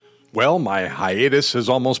Well, my hiatus is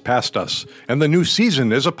almost past us, and the new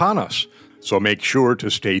season is upon us. So make sure to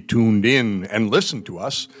stay tuned in and listen to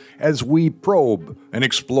us as we probe and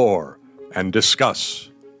explore and discuss.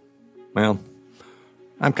 Well,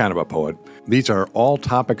 I'm kind of a poet. These are all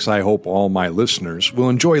topics I hope all my listeners will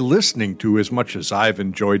enjoy listening to as much as I've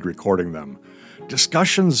enjoyed recording them.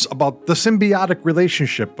 Discussions about the symbiotic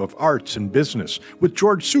relationship of arts and business with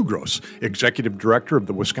George Sugros, Executive Director of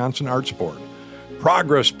the Wisconsin Arts Board.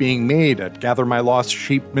 Progress being made at Gather My Lost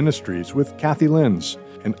Sheep Ministries with Kathy Linz.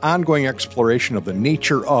 An ongoing exploration of the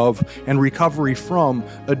nature of and recovery from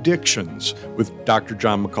addictions with Dr.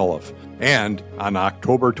 John McCullough. And on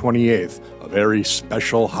October 28th, a very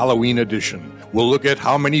special Halloween edition. We'll look at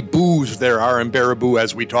how many boos there are in Baraboo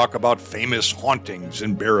as we talk about famous hauntings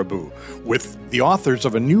in Baraboo with the authors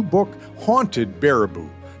of a new book, Haunted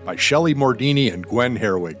Baraboo, by Shelley Mordini and Gwen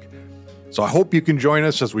Herwig. So I hope you can join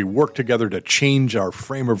us as we work together to change our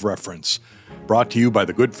frame of reference. Brought to you by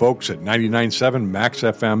the good folks at 99.7 Max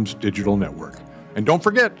FM's digital network. And don't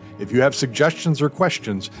forget, if you have suggestions or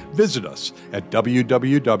questions, visit us at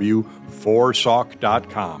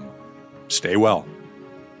www.forsock.com. Stay well.